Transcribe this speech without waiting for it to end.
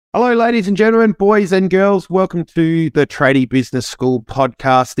Hello, ladies and gentlemen, boys and girls. Welcome to the Tradie Business School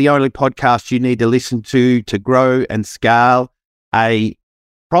podcast, the only podcast you need to listen to grow and scale a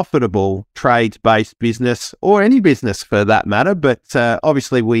profitable trades-based business, or any business for that matter. But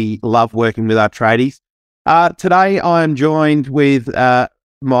obviously, we love working with our tradies. Today, I am joined with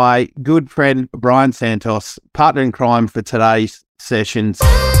my good friend, Brian Santos, partner in crime for today's sessions.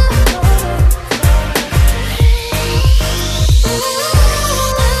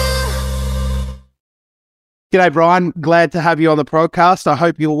 G'day, Brian. Glad to have you on the podcast. I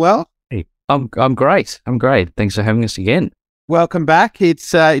hope you're well. Hey, I'm great. I'm great. Thanks for having us again. Welcome back.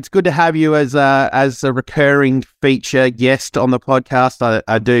 It's good to have you as a recurring feature guest on the podcast.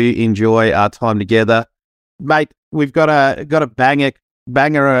 I do enjoy our time together, mate. We've got a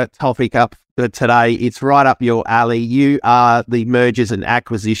banger topic up for today. It's right up your alley. You are the mergers and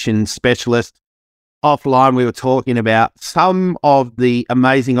acquisitions specialist. Offline, we were talking about some of the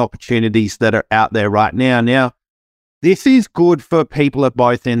amazing opportunities that are out there right now. Now, this is good for people at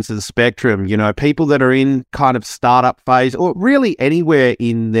both ends of the spectrum, people that are in kind of startup phase or really anywhere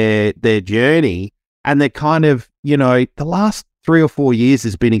in their journey. And they're kind of, the last 3 or 4 years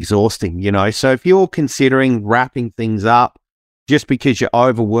has been exhausting, So if you're considering wrapping things up just because you're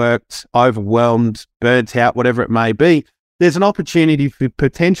overworked, overwhelmed, burnt out, whatever it may be, there's an opportunity for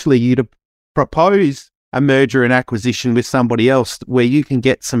potentially you to propose a merger and acquisition with somebody else where you can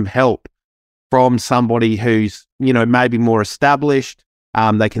get some help from somebody who's, maybe more established.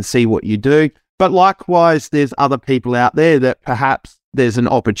 They can see what you do. But likewise, there's other people out there that perhaps there's an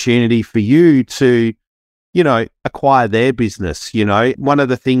opportunity for you to, acquire their business. One of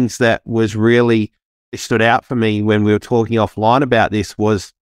the things that was really stood out for me when we were talking offline about this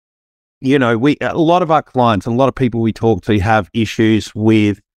was, a lot of our clients and a lot of people we talk to have issues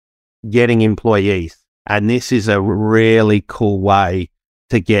with getting employees. And this is a really cool way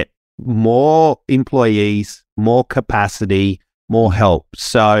to get more employees, more capacity, more help.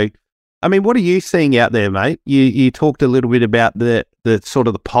 So, what are you seeing out there, mate? You talked a little bit about the sort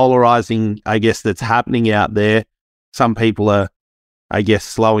of the polarizing, I guess, that's happening out there. Some people are, I guess,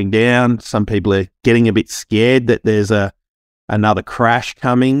 slowing down. Some people are getting a bit scared that there's another crash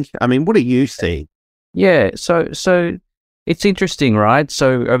coming. What are you seeing? Yeah, so it's interesting, right?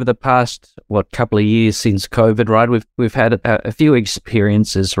 So over the past, couple of years since COVID, right, we've had a few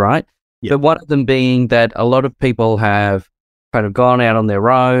experiences, right? Yep. But one of them being that a lot of people have kind of gone out on their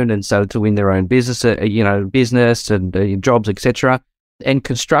own and started to win their own business, business and jobs, etc. And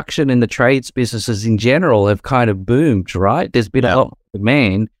construction and the trades businesses in general have kind of boomed, right? There's been a lot of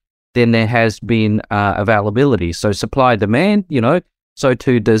demand than there has been availability. So supply demand, so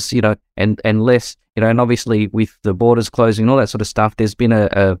too does, and less, and obviously with the borders closing and all that sort of stuff, there's been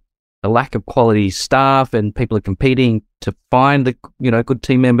a lack of quality staff and people are competing to find the, good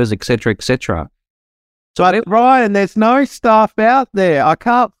team members, et cetera, et cetera. So Ryan, there's no staff out there. I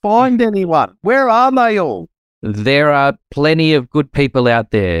can't find anyone. Where are they all? There are plenty of good people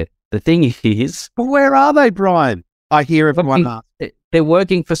out there. The thing is... But where are they, Brian? I hear everyone ask. They're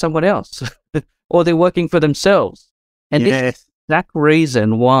working for someone else or they're working for themselves. And this is the exact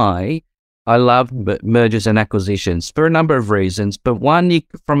reason why I love mergers and acquisitions, for a number of reasons. But one,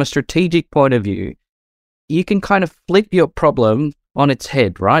 from a strategic point of view, you can kind of flip your problem on its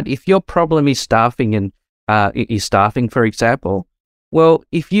head, right? If your problem is staffing for example, well,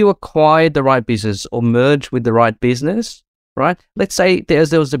 if you acquired the right business or merged with the right business, right? Let's say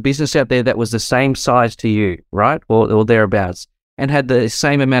there was a business out there that was the same size to you, right? Or thereabouts, and had the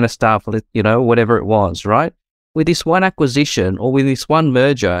same amount of staff, whatever it was, right? With this one acquisition or with this one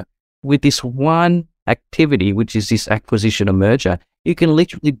merger, with this one activity, which is this acquisition or merger, you can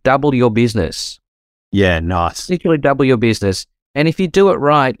literally double your business. Yeah, nice. Literally double your business. And if you do it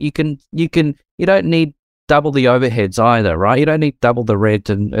right, you don't need double the overheads either, right? You don't need double the rent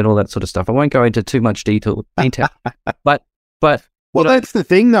and all that sort of stuff. I won't go into too much detail. but well, that's the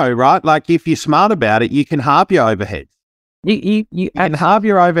thing though, right? Like if you're smart about it, you can halve your overheads. You can halve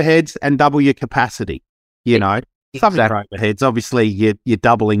your overheads and double your capacity, Some of your overheads, obviously, you're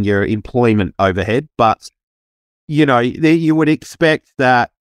doubling your employment overhead, but you would expect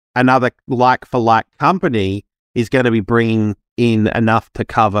that another like-for-like company is going to be bringing in enough to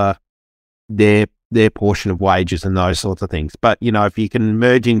cover their portion of wages and those sorts of things. But if you can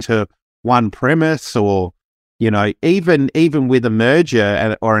merge into one premise, or even with a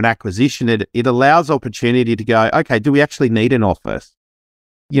merger or an acquisition, it allows opportunity to go, okay, do we actually need an office?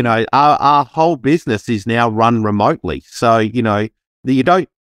 Our whole business is now run remotely. So, you don't,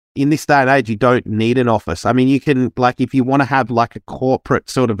 in this day and age, you don't need an office. You can, if you want to have a corporate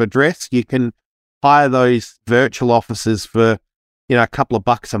sort of address, you can hire those virtual offices for, a couple of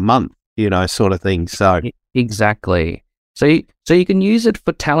bucks a month, sort of thing. So exactly. So you can use it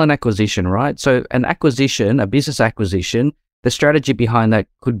for talent acquisition, right? So a business acquisition, the strategy behind that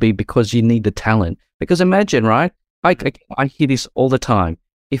could be because you need the talent. Because imagine, right? I hear this all the time.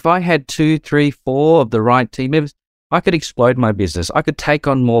 If I had 2, 3, 4 of the right team members, I could explode my business. I could take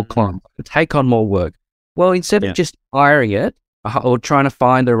on more clients. I could take on more work. Well, instead of just hiring it or trying to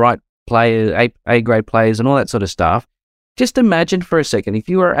find the right players, A-grade players and all that sort of stuff, just imagine for a second, if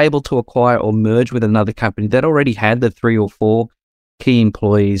you were able to acquire or merge with another company that already had the 3 or 4 key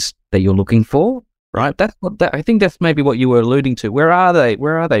employees that you're looking for, right? I think that's maybe what you were alluding to. Where are they?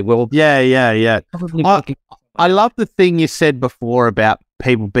 Well, yeah. I love the thing you said before about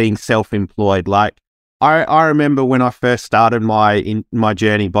people being self-employed. Like, I remember when I first started my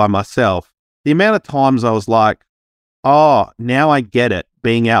journey by myself, the amount of times I was like, oh, now I get it,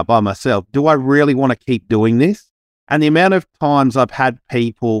 being out by myself. Do I really want to keep doing this? And the amount of times I've had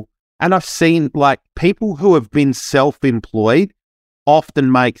people, and I've seen like people who have been self-employed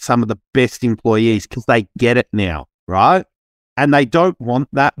often make some of the best employees because they get it now, right? And they don't want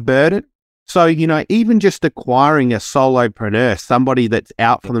that burden. So, even just acquiring a solopreneur, somebody that's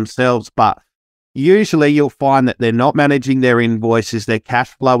out for themselves, but usually you'll find that they're not managing their invoices, their cash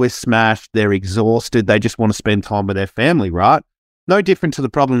flow is smashed, they're exhausted, they just want to spend time with their family, right? No different to the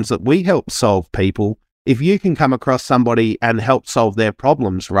problems that we help solve people. If you can come across somebody and help solve their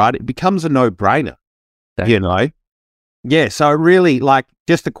problems, right, it becomes a no-brainer, Yeah, so really like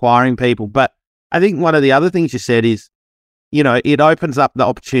just acquiring people. But I think one of the other things you said is, it opens up the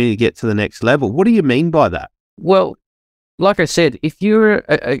opportunity to get to the next level. What do you mean by that? Well, like I said, if you're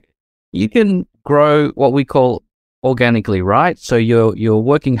you can grow what we call organically, right? So you're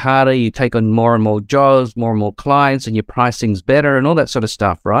working harder, you take on more and more jobs, more and more clients, and your pricing's better and all that sort of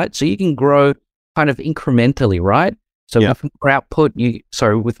stuff, right? So you can grow kind of incrementally, right? So with more output,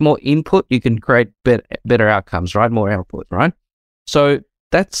 with more input, you can create better outcomes, right? More output, right? So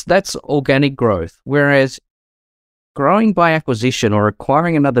that's organic growth. Whereas growing by acquisition or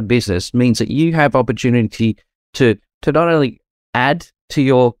acquiring another business means that you have opportunity to not only add to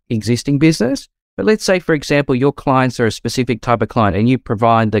your existing business, but let's say, for example, your clients are a specific type of client and you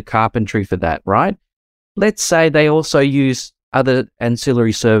provide the carpentry for that, right? Let's say they also use other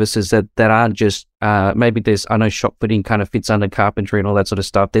ancillary services that aren't just, maybe I know shop fitting kind of fits under carpentry and all that sort of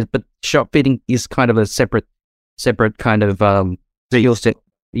stuff, but shop fitting is kind of a separate kind of skill set,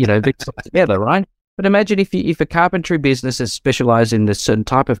 together, right? But imagine if a carpentry business is specialized in a certain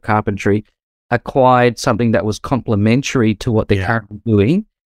type of carpentry, acquired something that was complementary to what they're currently doing,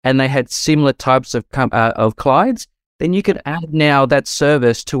 and they had similar types of clients, then you could add now that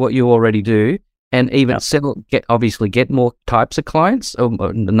service to what you already do, and even get more types of clients, or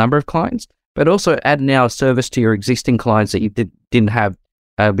the number of clients, but also add now a service to your existing clients that you didn't have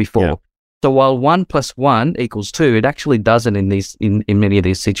before. Yeah. So while 1 + 1 = 2, it actually doesn't in many of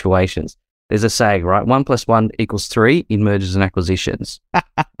these situations. There's a saying, right? 1 + 1 = 3 in mergers and acquisitions.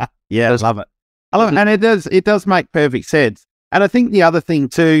 Yeah, I love it. And it does make perfect sense. And I think the other thing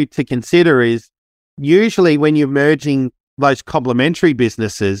too to consider is usually when you're merging those complementary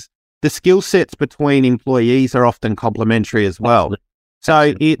businesses, the skill sets between employees are often complementary as well.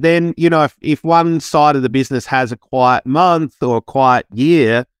 Absolutely. So if one side of the business has a quiet month or a quiet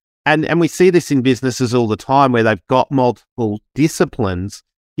year, and we see this in businesses all the time where they've got multiple disciplines,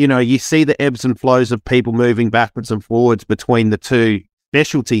 you see the ebbs and flows of people moving backwards and forwards between the two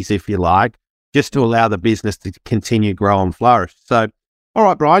specialties, if you like, just to allow the business to continue, grow and flourish. So, all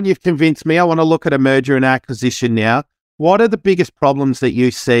right, Brian, you've convinced me. I want to look at a merger and acquisition now. What are the biggest problems that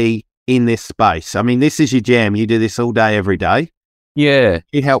you see in this space? I mean, this is your jam. You do this all day, every day. Yeah.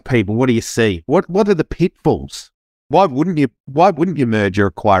 You help people. What do you see? What are the pitfalls? Why wouldn't you merge or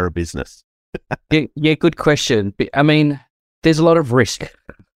acquire a business? Yeah, good question. I mean, there's a lot of risk,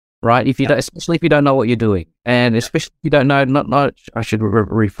 right? Especially if you don't know what you're doing, and especially if you don't know, not I should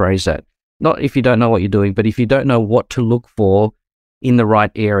rephrase that. Not if you don't know what you're doing, but if you don't know what to look for in the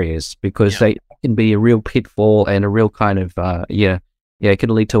right areas, because they can be a real pitfall and a real kind of, it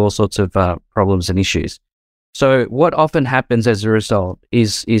can lead to all sorts of problems and issues. So what often happens as a result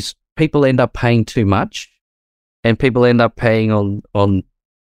is people end up paying too much, and people end up paying on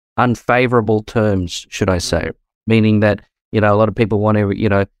unfavorable terms, should I say, meaning that, a lot of people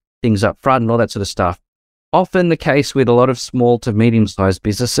want things up front and all that sort of stuff. Often the case with a lot of small to medium-sized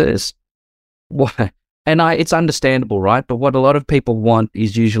businesses, it's understandable, right? But what a lot of people want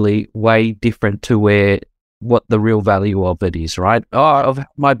is usually way different to what the real value of it is, right? Oh, I've had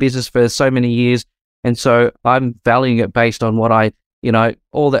my business for so many years, and so I'm valuing it based on what I,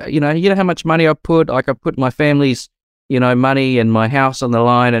 all that, how much money I put my family's, money and my house on the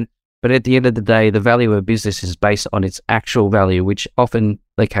line. But at the end of the day, the value of a business is based on its actual value, which often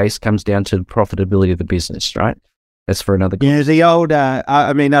the case comes down to the profitability of the business, right? That's for another. Yeah, the old,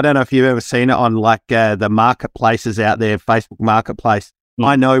 I mean, I don't know if you've ever seen it on like the marketplaces out there, Facebook Marketplace.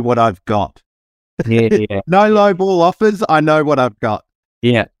 I know what I've got. Yeah. No low ball offers. I know what I've got.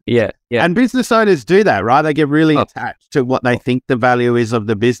 Yeah. And business owners do that, right? They get really attached to what they think the value is of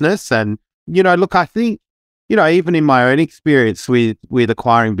the business. And, look, I think, even in my own experience with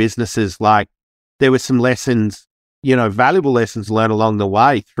acquiring businesses, like there were some lessons, valuable lessons learned along the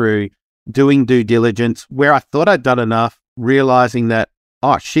way through doing due diligence where I thought I'd done enough, realizing that,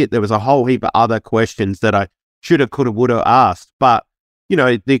 oh shit, there was a whole heap of other questions that I should have, could have, would have asked. But,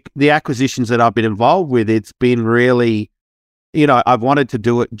 the acquisitions that I've been involved with, it's been really, I've wanted to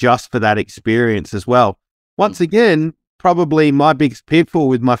do it just for that experience as well. Once again, probably my biggest pitfall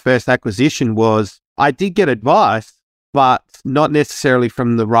with my first acquisition was I did get advice, but not necessarily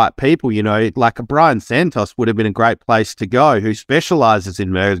from the right people. Like a Brian Santos would have been a great place to go, who specializes in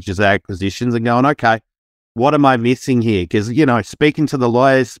mergers and acquisitions, and going, okay, what am I missing here? Because, speaking to the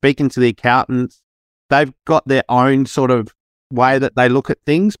lawyers, speaking to the accountants, they've got their own sort of way that they look at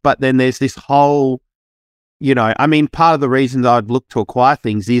things. But then there's this whole, part of the reason that I'd look to acquire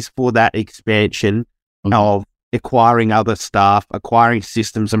things is for that expansion of acquiring other staff, acquiring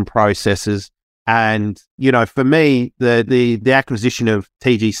systems and processes. And, for me, the acquisition of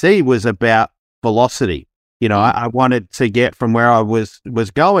TGC was about velocity. I wanted to get from where I was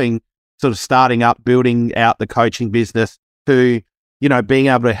going, sort of starting up, building out the coaching business to, being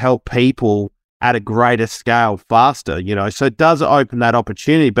able to help people at a greater scale faster, so it does open that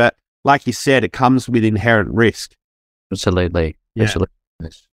opportunity. But like you said, it comes with inherent risk. Absolutely. Yeah. Absolutely.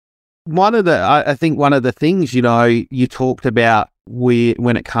 I think one of the things, you talked about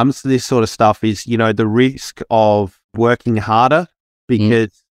when it comes to this sort of stuff is, the risk of working harder,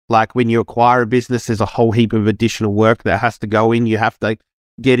 because like when you acquire a business, there's a whole heap of additional work that has to go in. You have to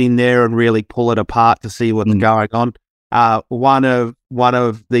get in there and really pull it apart to see what's going on. One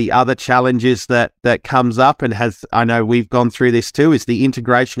of the other challenges that comes up, and I know we've gone through this too, is the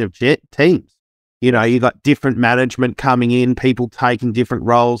integration of teams. You got different management coming in, people taking different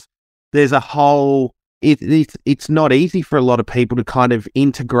roles. There's a whole, it's not easy for a lot of people to kind of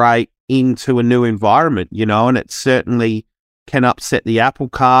integrate into a new environment, and it certainly can upset the apple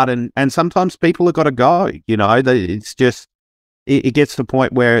cart. And sometimes people have got to go, it's just, it gets to the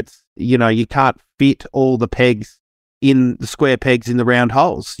point where it's, you can't fit all the pegs in the square pegs in the round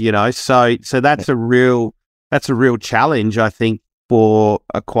holes, so that's a real challenge, I think, for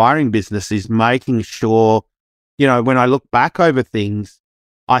acquiring business, is making sure, when I look back over things,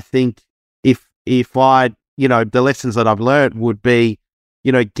 I think if I, the lessons that I've learned would be,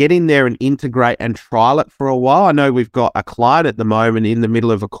 get in there and integrate and trial it for a while. I know we've got a client at the moment in the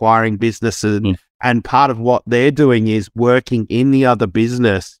middle of acquiring businesses, and part of what they're doing is working in the other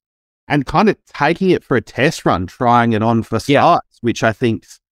business and kind of taking it for a test run, trying it on for sites, which I think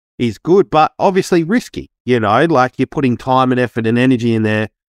is good, but obviously risky, like you're putting time and effort and energy in there.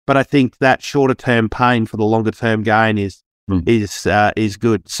 But I think that shorter term pain for the longer term gain is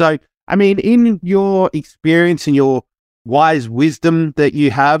good. So, I mean, in your experience and your wise wisdom that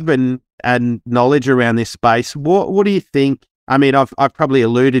you have and knowledge around this space, what do you think? I mean, I've probably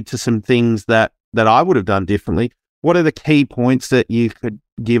alluded to some things that I would have done differently. What are the key points that you could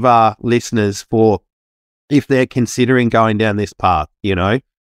give our listeners for if they're considering going down this path,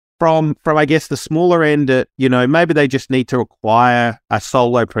 from I guess the smaller end, maybe they just need to acquire a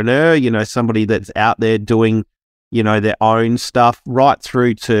solopreneur, somebody that's out there doing, their own stuff, right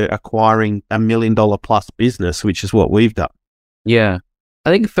through to acquiring $1 million plus business, which is what we've done. Yeah.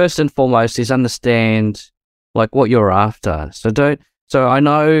 I think first and foremost is understand like what you're after. So I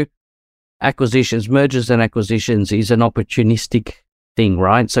know mergers and acquisitions is an opportunistic thing,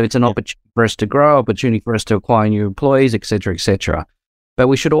 right? So it's an opportunity for us to grow, opportunity for us to acquire new employees, et cetera, et cetera. But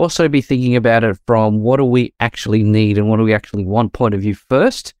we should also be thinking about it from what do we actually need and what do we actually want point of view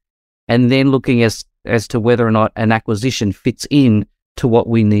first, and then looking as to whether or not an acquisition fits in to what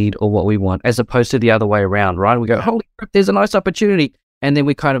we need or what we want, as opposed to the other way around, right? We go, holy crap, there's a nice opportunity, and then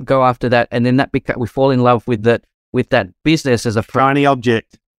we kind of go after that, and then we fall in love with that business as a shiny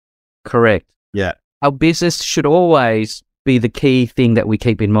object. Correct. Yeah. Our business should always be the key thing that we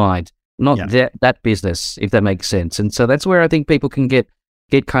keep in mind, not that business, if that makes sense. And so that's where I think people can get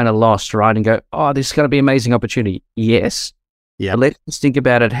kind of lost, right? And go, oh, this is going to be an amazing opportunity. Yes. Yeah. Let's just think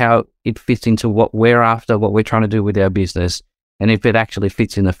about it, how it fits into what we're after, what we're trying to do with our business, and if it actually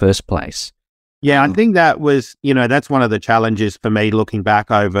fits in the first place. Yeah, I think that was, that's one of the challenges for me looking back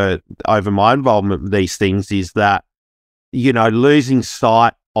over my involvement with these things, is that, losing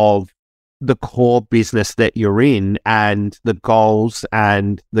sight of the core business that you're in and the goals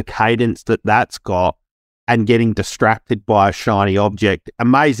and the cadence that that's got, and getting distracted by a shiny object.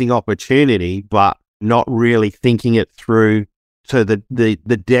 Amazing opportunity, but not really thinking it through to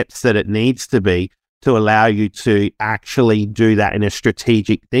the depths that it needs to be to allow you to actually do that in a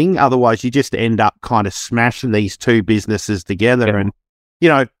strategic thing. Otherwise, you just end up kind of smashing these two businesses together. And,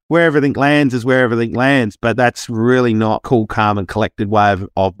 where everything lands is where everything lands, but that's really not cool, calm and collected way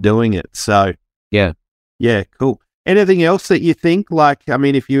of doing it. So, yeah, cool. Anything else that you think,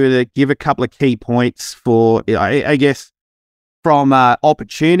 if you were to give a couple of key points for, I guess, from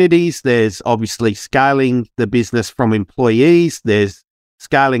opportunities, there's obviously scaling the business from employees, there's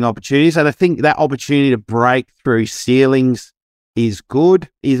scaling opportunities. And I think that opportunity to break through ceilings is good.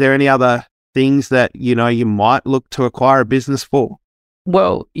 Is there any other things that, you might look to acquire a business for?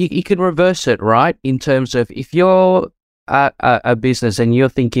 Well, you can reverse it, right? In terms of if you're a business and you're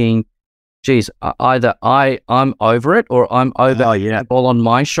thinking, geez, either I'm over it or I'm over all on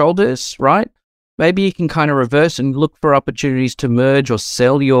my shoulders, right? Maybe you can kind of reverse and look for opportunities to merge or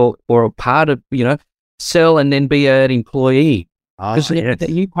sell or a part of, sell and then be an employee. Because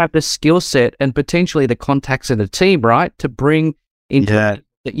you have the skill set and potentially the contacts in the team, right? To bring into that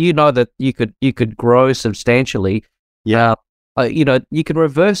that you could grow substantially. Yeah. You can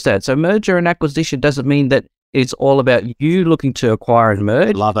reverse that. So merger and acquisition doesn't mean that it's all about you looking to acquire and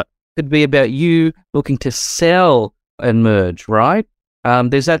merge. Love it. It could be about you looking to sell and merge, right?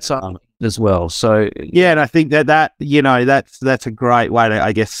 There's that side as well. So and I think that's a great way to,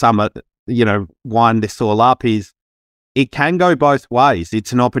 I guess, sum it. Wind this all up is it can go both ways.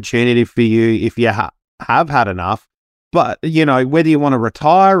 It's an opportunity for you if you have had enough, but whether you want to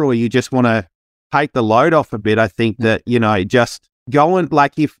retire or you just want to take the load off a bit, I think that, just going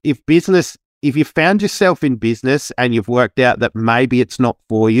if you found yourself in business and you've worked out that maybe it's not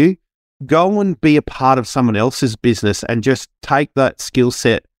for you, go and be a part of someone else's business and just take that skill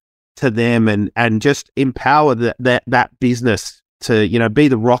set to them and just empower that business to, be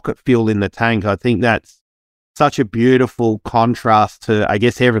the rocket fuel in the tank. I think that's such a beautiful contrast to, I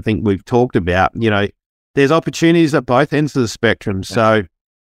guess, everything we've talked about. There's opportunities at both ends of the spectrum. So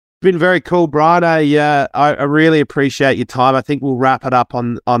been very cool, Brian. I really appreciate your time. I think we'll wrap it up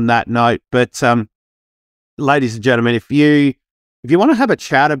on that note. But ladies and gentlemen, if you want to have a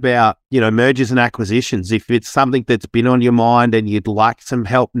chat about mergers and acquisitions, if it's something that's been on your mind and you'd like some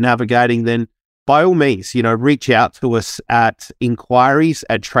help navigating, then by all means, reach out to us at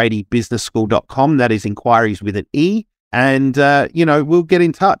inquiries@tradiebusinessschool.com. That is inquiries with an E. And, we'll get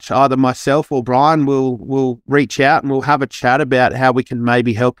in touch. Either myself or Brian will reach out and we'll have a chat about how we can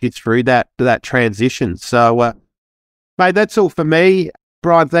maybe help you through that transition. So, mate, that's all for me.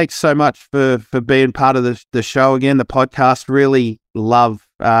 Brian, thanks so much for being part of the show again, the podcast. Really love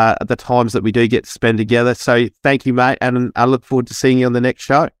the times that we do get to spend together. So thank you, mate. And I look forward to seeing you on the next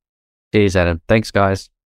show. Cheers, Adam. Thanks, guys.